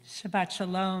Shabbat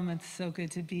Shalom. It's so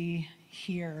good to be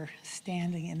here,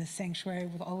 standing in the sanctuary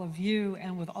with all of you,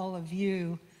 and with all of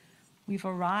you, we've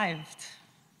arrived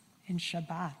in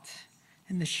Shabbat,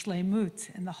 in the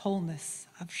shlemut, in the wholeness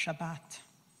of Shabbat.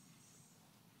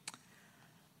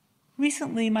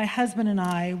 Recently, my husband and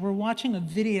I were watching a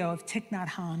video of Thich Nhat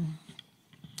Hanh,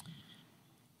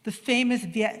 the famous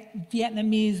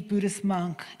Vietnamese Buddhist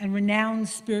monk and renowned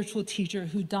spiritual teacher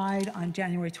who died on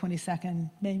January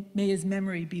 22nd. May his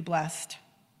memory be blessed.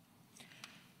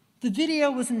 The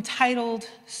video was entitled,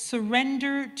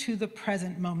 "Surrender to the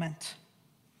Present Moment."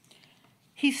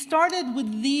 He started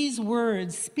with these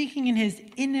words, speaking in his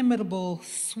inimitable,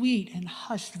 sweet, and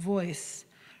hushed voice,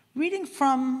 reading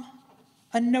from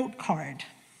a note card.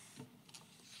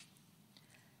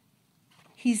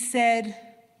 He said,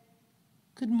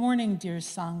 "Good morning, dear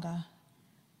Sangha.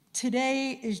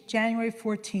 Today is January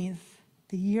 14th,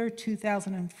 the year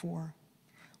 2004.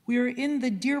 We are in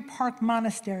the Deer Park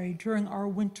Monastery during our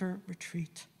winter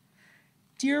retreat.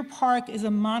 Deer Park is a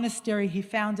monastery he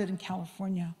founded in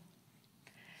California."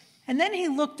 And then he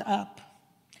looked up,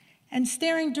 and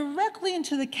staring directly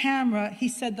into the camera, he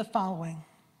said the following.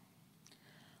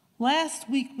 "Last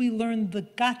week we learned the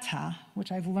Gatha,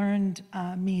 which I've learned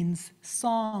means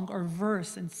song or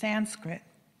verse in Sanskrit.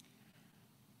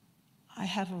 I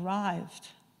have arrived.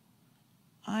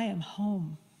 I am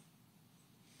home.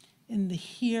 In the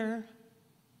here,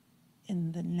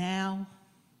 in the now,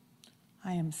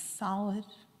 I am solid,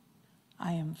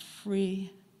 I am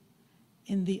free.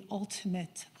 In the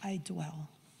ultimate, I dwell."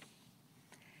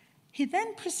 He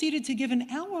then proceeded to give an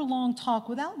hour-long talk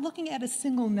without looking at a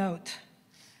single note.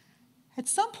 At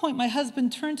some point, my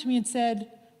husband turned to me and said,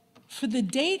 for the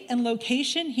date and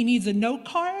location, he needs a note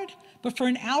card, but for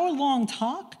an hour-long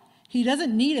talk, he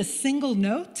doesn't need a single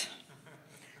note?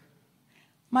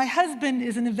 My husband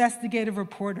is an investigative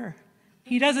reporter.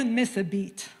 He doesn't miss a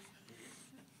beat.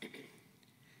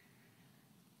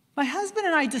 My husband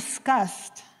and I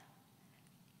discussed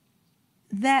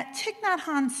that Thich Nhat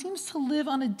Hanh seems to live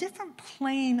on a different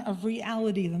plane of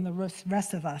reality than the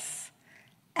rest of us.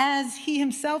 As he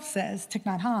himself says, Thich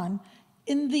Nhat Hanh,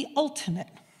 in the ultimate.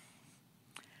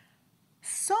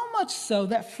 So much so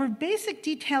that for basic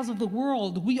details of the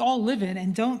world we all live in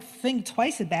and don't think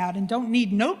twice about and don't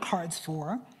need note cards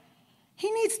for, he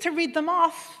needs to read them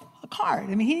off a card.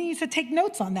 I mean, he needs to take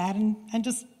notes on that and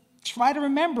just try to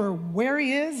remember where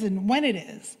he is and when it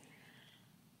is.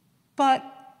 But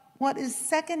what is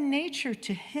second nature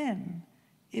to him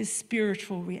is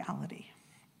spiritual reality.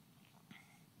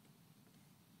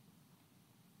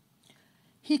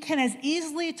 He can as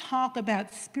easily talk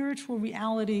about spiritual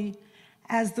reality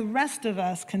as the rest of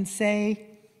us can say,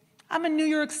 "I'm in New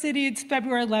York City, it's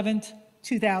February 11th,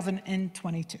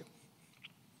 2022.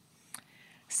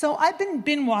 So I've been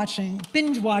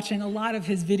binge watching a lot of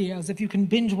his videos, if you can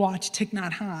binge watch Thich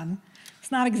Nhat Hanh.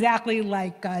 It's not exactly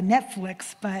like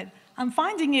Netflix, but I'm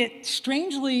finding it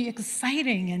strangely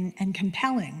exciting and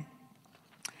compelling.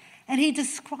 And he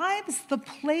describes the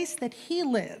place that he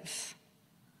lives,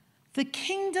 the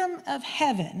kingdom of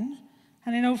heaven.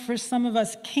 And I know for some of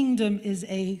us, kingdom is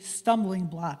a stumbling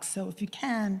block. So if you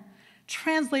can,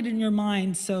 translate it in your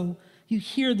mind so you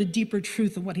hear the deeper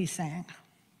truth of what he's saying.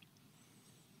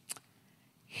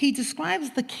 He describes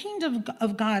the kingdom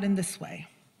of God in this way.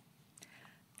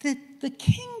 The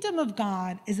kingdom of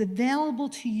God is available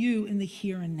to you in the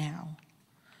here and now.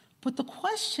 But the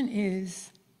question is,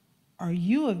 are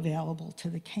you available to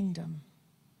the kingdom?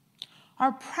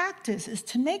 Our practice is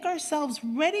to make ourselves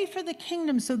ready for the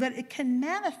kingdom so that it can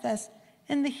manifest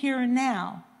in the here and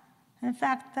now. And in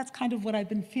fact, that's kind of what I've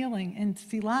been feeling in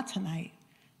Tefillah tonight,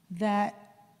 that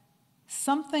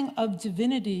something of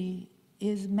divinity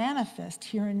is manifest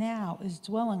here and now, is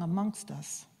dwelling amongst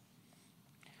us.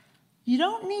 You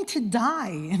don't need to die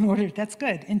in order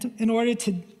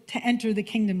to enter the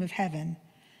kingdom of heaven.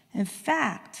 In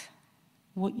fact,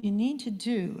 what you need to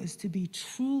do is to be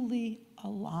truly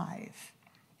alive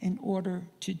in order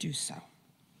to do so.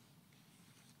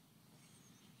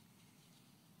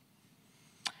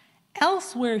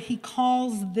 Elsewhere, he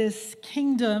calls this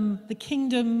kingdom,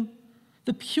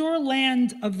 the pure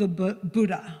land of the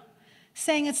Buddha,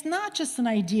 saying it's not just an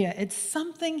idea, it's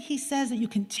something, he says, that you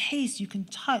can taste, you can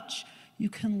touch, you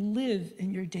can live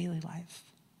in your daily life.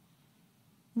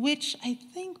 Which I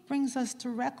think brings us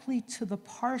directly to the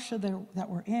Parsha that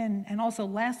we're in, and also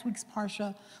last week's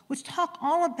Parsha, which talk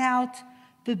all about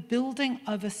the building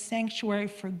of a sanctuary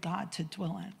for God to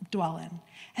dwell in.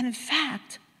 And in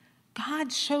fact,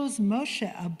 God shows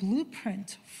Moshe a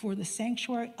blueprint for the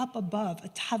sanctuary up above, a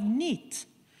tavnit,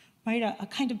 right? A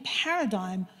kind of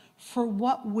paradigm for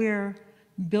what we're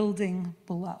building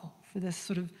below, for this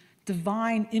sort of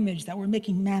divine image that we're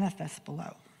making manifest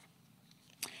below.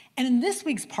 And in this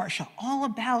week's Parsha, all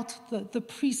about the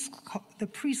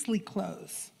priestly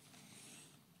clothes.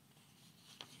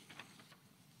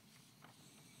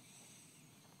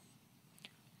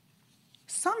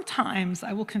 Sometimes,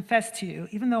 I will confess to you,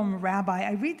 even though I'm a rabbi,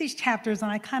 I read these chapters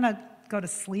and I kind of go to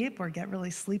sleep or get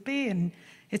really sleepy, and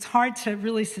it's hard to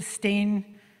really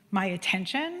sustain my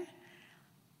attention.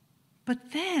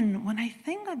 But then, when I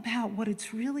think about what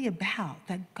it's really about,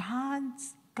 that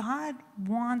God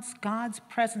wants God's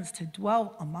presence to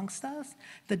dwell amongst us,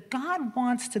 that God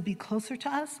wants to be closer to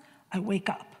us, I wake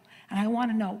up and I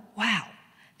want to know, wow,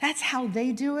 that's how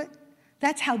they do it?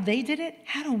 That's how they did it?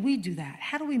 How do we do that?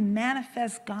 How do we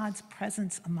manifest God's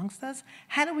presence amongst us?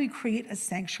 How do we create a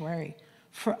sanctuary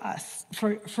for us,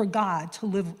 for God to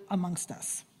live amongst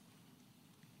us?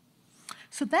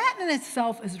 So that in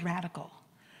itself is radical.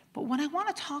 But what I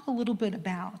want to talk a little bit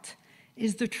about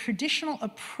is the traditional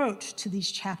approach to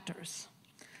these chapters,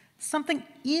 something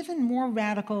even more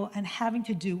radical and having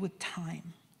to do with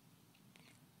time.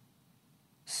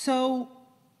 So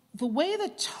the way the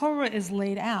Torah is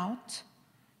laid out,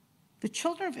 the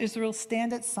children of Israel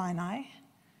stand at Sinai,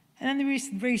 and then they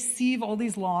receive all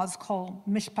these laws called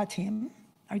mishpatim.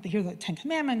 Right? They hear the Ten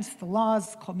Commandments, the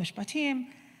laws called mishpatim,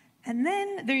 and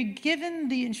then they're given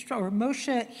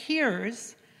Moshe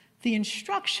hears the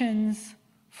instructions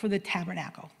for the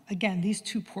tabernacle. Again, these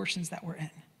two portions that we're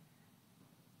in.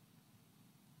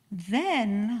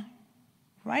 Then,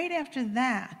 right after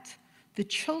that, the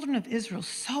children of Israel,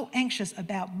 so anxious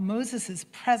about Moses'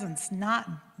 presence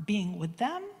not being with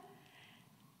them,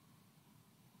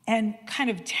 and kind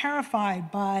of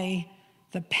terrified by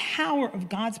the power of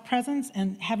God's presence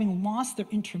and having lost their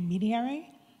intermediary,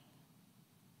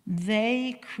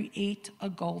 they create a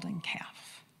golden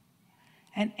calf.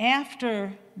 And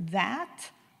after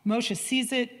that, Moshe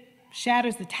sees it,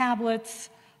 shatters the tablets,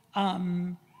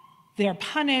 they're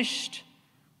punished.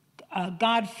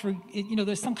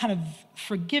 There's some kind of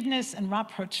forgiveness and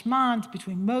rapprochement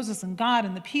between Moses and God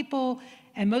and the people,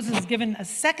 and Moses is given a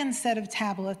second set of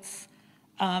tablets,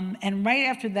 and right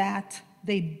after that,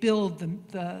 they build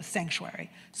the sanctuary.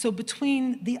 So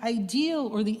between the ideal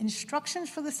or the instructions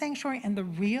for the sanctuary and the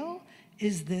real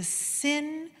is this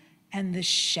sin and this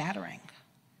shattering.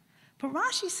 But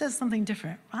Rashi says something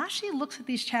different. Rashi looks at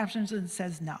these chapters and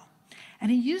says no.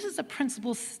 And he uses a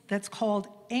principle that's called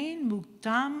Ein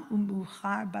Mukdam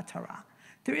Umuchar B'Torah.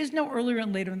 There is no earlier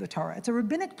and later in the Torah. It's a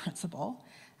rabbinic principle.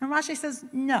 And Rashi says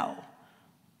no.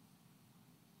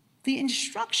 The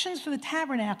instructions for the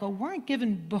tabernacle weren't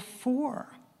given before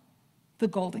the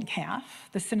golden calf,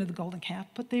 the sin of the golden calf,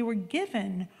 but they were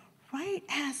given right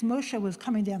as Moshe was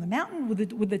coming down the mountain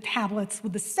with the tablets,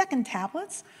 with the second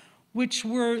tablets, which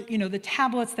were, the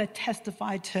tablets that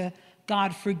testified to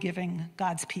God forgiving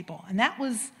God's people. And that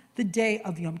was the day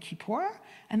of Yom Kippur.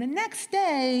 And the next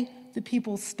day, the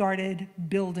people started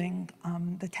building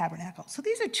the tabernacle. So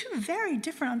these are two very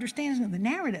different understandings of the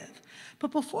narrative.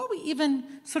 But before we even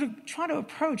sort of try to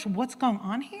approach what's going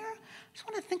on here, I just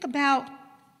want to think about,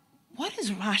 what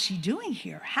is Rashi doing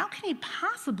here? How can he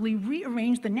possibly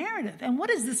rearrange the narrative? And what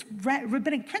is this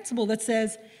rabbinic principle that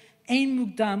says, Ein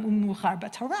mukdam umuchar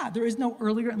b'Torah? There is no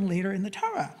earlier and later in the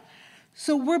Torah.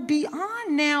 So we're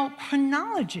beyond now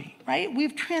chronology, right?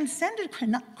 We've transcended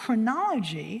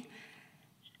chronology,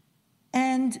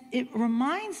 and it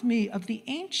reminds me of the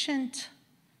ancient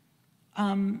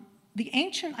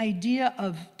idea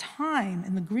of time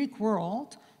in the Greek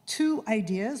world. Two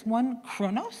ideas: one,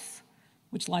 chronos,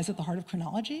 which lies at the heart of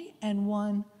chronology, and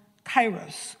one,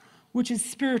 kairos, which is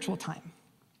spiritual time.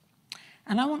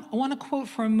 And I want to quote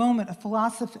for a moment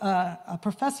a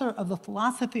professor of the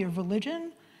philosophy of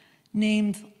religion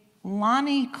named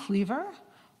Lonnie Cleaver,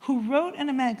 who wrote in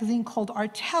a magazine called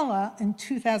Artella in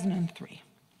 2003.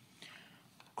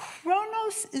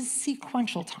 Chronos is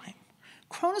sequential time.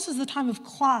 Chronos is the time of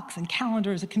clocks and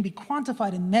calendars. It can be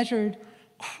quantified and measured.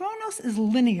 Chronos is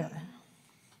linear,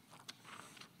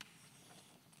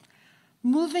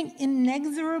 moving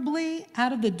inexorably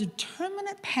out of the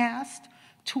determinate past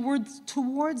towards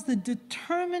the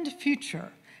determined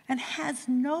future, and has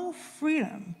no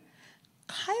freedom.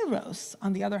 Kairos,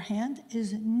 on the other hand,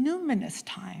 is numinous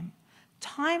time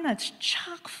that's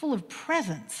chock full of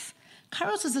presence.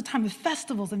 Kairos is a time of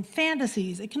festivals and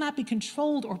fantasies. It cannot be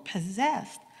controlled or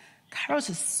possessed. Kairos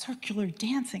is circular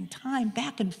dancing, time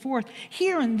back and forth,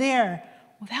 here and there,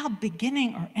 without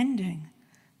beginning or ending,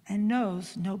 and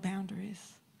knows no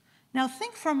boundaries. Now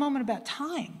think for a moment about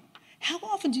time. How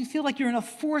often do you feel like you're in a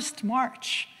forced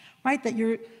march, right? That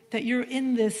you're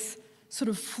in this sort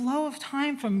of flow of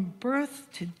time from birth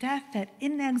to death that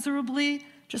inexorably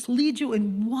just leads you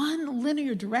in one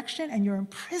linear direction, and you're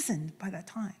imprisoned by that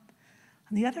time.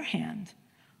 On the other hand,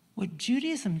 what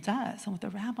Judaism does and what the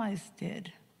rabbis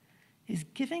did is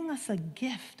giving us a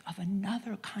gift of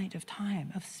another kind of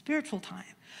time, of spiritual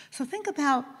time. So think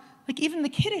about, like, even the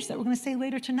Kiddush that we're going to say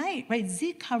later tonight, right?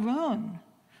 Zikaron,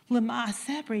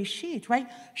 L'Maaseh Bereshit, right?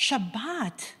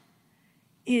 Shabbat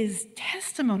is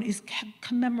testimony, is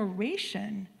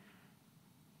commemoration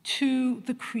to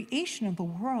the creation of the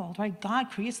world, right? God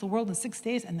creates the world in 6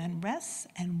 days and then rests,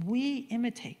 and we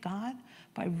imitate God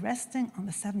by resting on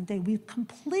the seventh day. We've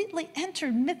completely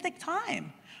entered mythic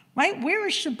time, right? Where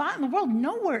is Shabbat in the world?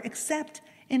 Nowhere except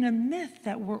in a myth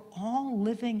that we're all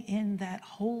living in that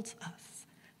holds us,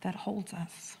 that holds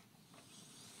us.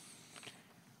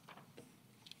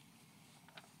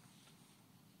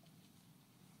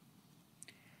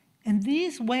 In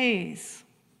these ways,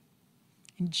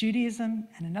 in Judaism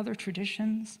and in other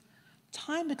traditions,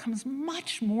 time becomes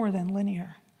much more than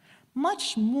linear,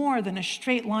 much more than a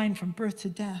straight line from birth to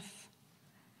death,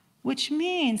 which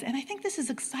means, and I think this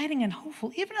is exciting and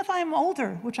hopeful, even if I'm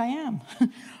older, which I am,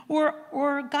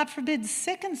 or God forbid,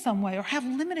 sick in some way, or have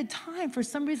limited time for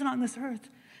some reason on this earth,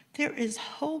 there is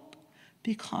hope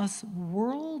because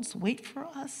worlds wait for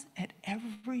us at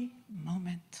every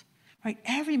moment. Right?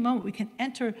 Every moment we can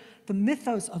enter the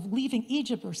mythos of leaving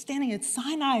Egypt or standing at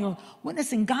Sinai or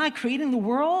witnessing God creating the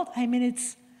world. I mean,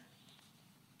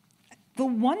 the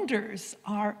wonders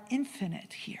are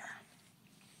infinite here,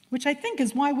 which I think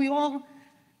is why we all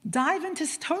dive into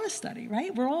Torah study,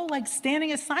 right? We're all like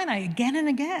standing at Sinai again and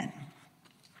again.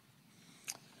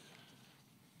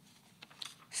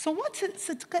 So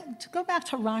to go back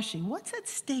to Rashi, what's at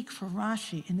stake for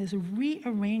Rashi in this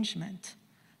rearrangement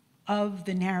of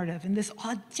the narrative, in this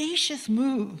audacious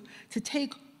move to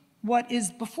take what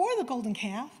is before the golden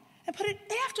calf and put it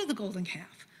after the golden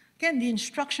calf? Again, the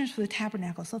instructions for the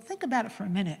tabernacle. So think about it for a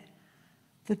minute.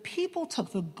 The people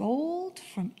took the gold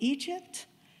from Egypt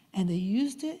and they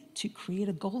used it to create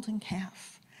a golden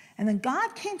calf. And then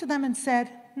God came to them and said,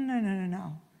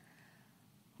 no.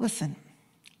 Listen,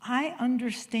 I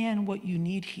understand what you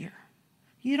need here.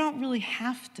 You don't really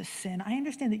have to sin. I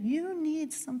understand that you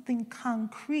need something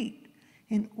concrete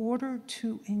in order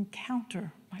to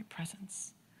encounter my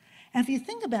presence. And if you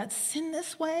think about sin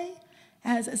this way,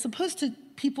 as opposed to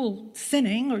people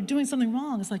sinning or doing something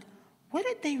wrong, it's like, what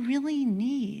did they really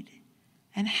need?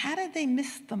 And how did they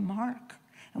miss the mark?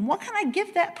 And what can I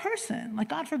give that person? Like,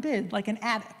 God forbid, like an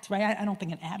addict, right? I don't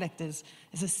think an addict is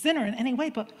a sinner in any way,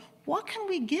 but what can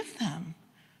we give them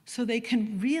so they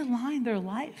can realign their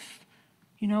life,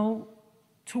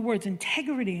 towards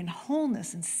integrity and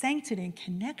wholeness and sanctity and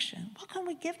connection? What can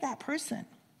we give that person?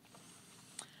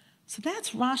 So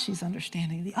that's Rashi's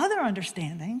understanding. The other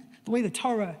understanding, the way the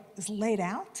Torah is laid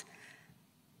out,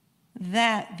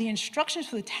 that the instructions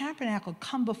for the tabernacle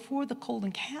come before the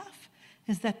golden calf,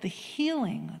 is that the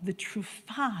healing, the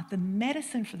trufah, the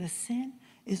medicine for the sin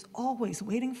is always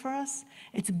waiting for us.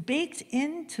 It's baked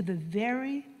into the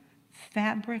very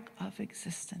fabric of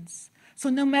existence. So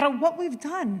no matter what we've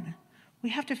done, we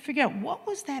have to figure out what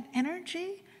was that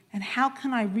energy and how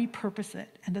can I repurpose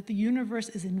it, and that the universe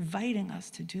is inviting us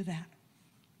to do that.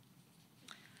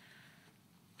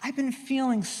 I've been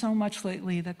feeling so much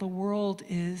lately that the world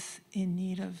is in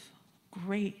need of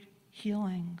great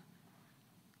healing.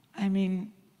 I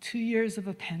mean, 2 years of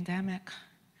a pandemic,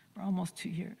 or almost 2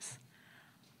 years.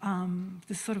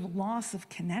 This sort of loss of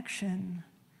connection,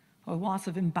 or loss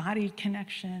of embodied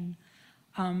connection.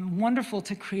 Wonderful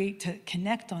to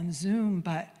connect on Zoom,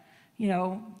 but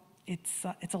it's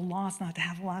a loss not to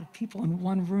have a lot of people in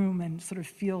one room and sort of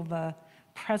feel the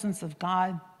presence of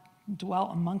God dwell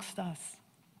amongst us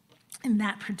in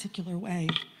that particular way.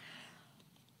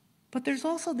 But there's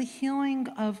also the healing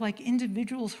of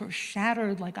individuals who are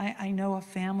shattered. Like I know a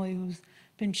family who's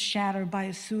been shattered by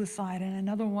a suicide, and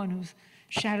another one who's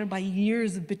shattered by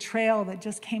years of betrayal that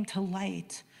just came to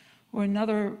light. Or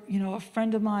another, a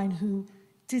friend of mine who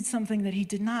did something that he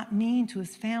did not mean to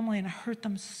his family and hurt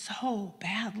them so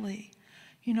badly.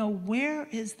 Where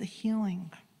is the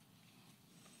healing?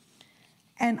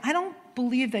 And I don't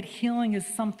believe that healing is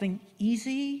something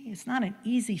easy. It's not an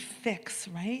easy fix,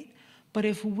 right? But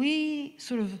if we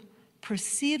sort of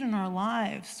proceed in our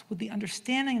lives with the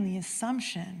understanding and the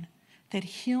assumption that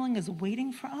healing is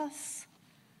waiting for us,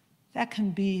 that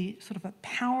can be sort of a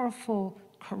powerful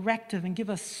corrective and give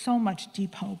us so much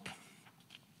deep hope.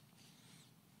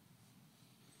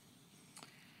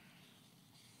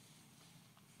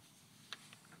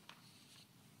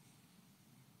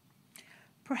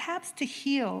 Perhaps to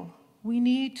heal, we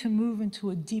need to move into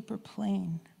a deeper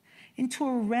plane, into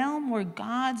a realm where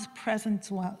God's presence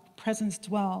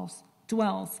dwells.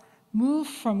 Move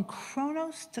from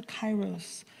Chronos to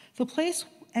Kairos, the place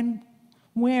and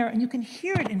you can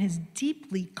hear it in his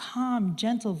deeply calm,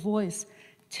 gentle voice,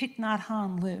 Thich Nhat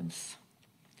Hanh lives.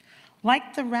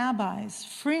 Like the rabbis,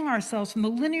 freeing ourselves from the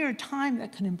linear time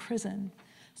that can imprison.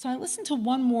 So I listened to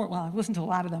I've listened to a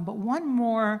lot of them, but one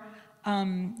more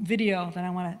video that I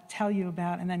want to tell you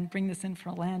about and then bring this in for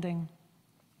a landing.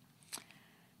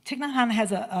 Thich Nhat Hanh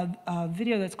has a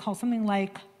video that's called something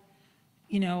like,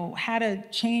 how to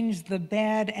change the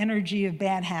bad energy of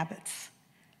bad habits.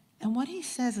 And what he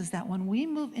says is that when we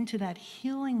move into that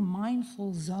healing,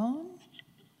 mindful zone,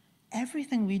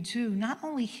 everything we do not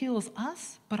only heals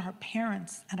us, but our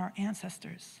parents and our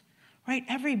ancestors, right?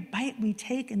 Every bite we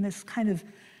take in this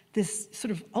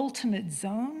sort of ultimate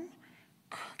zone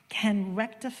can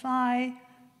rectify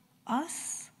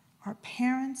us, our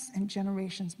parents, and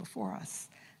generations before us.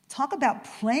 Talk about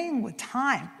playing with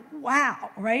time.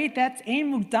 Wow, right? That's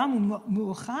ein mukdam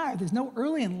u'meuchar. There's no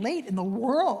early and late in the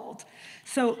world.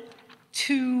 So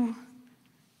to,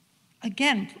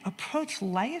 again, approach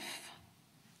life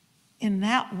in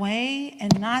that way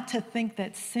and not to think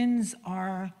that sins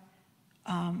are,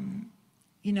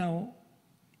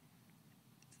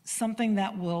 something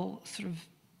that will sort of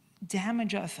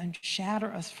damage us and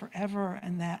shatter us forever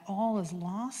and that all is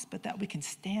lost, but that we can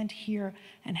stand here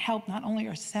and help not only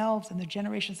ourselves and the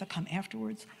generations that come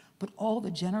afterwards, but all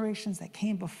the generations that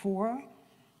came before.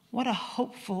 What a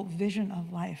hopeful vision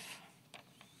of life.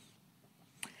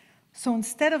 So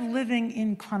instead of living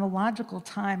in chronological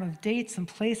time of dates and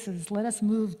places, let us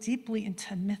move deeply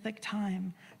into mythic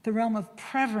time, the realm of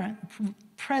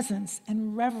presence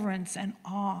and reverence and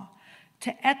awe,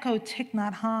 to echo Thich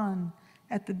Nhat Hanh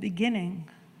at the beginning.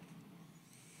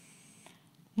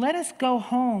 Let us go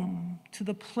home to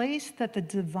the place that the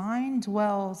divine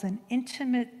dwells in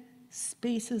intimate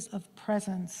spaces of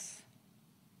presence,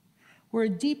 where a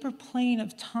deeper plane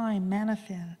of time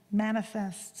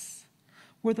manifests,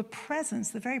 where the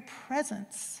presence, the very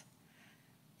presence,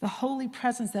 the holy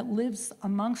presence that lives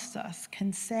amongst us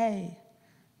can say,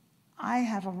 I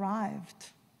have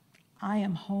arrived. I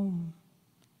am home.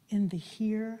 In the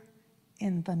here,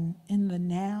 in the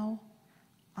now,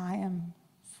 I am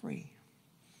free.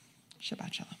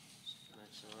 Shabbat shalom.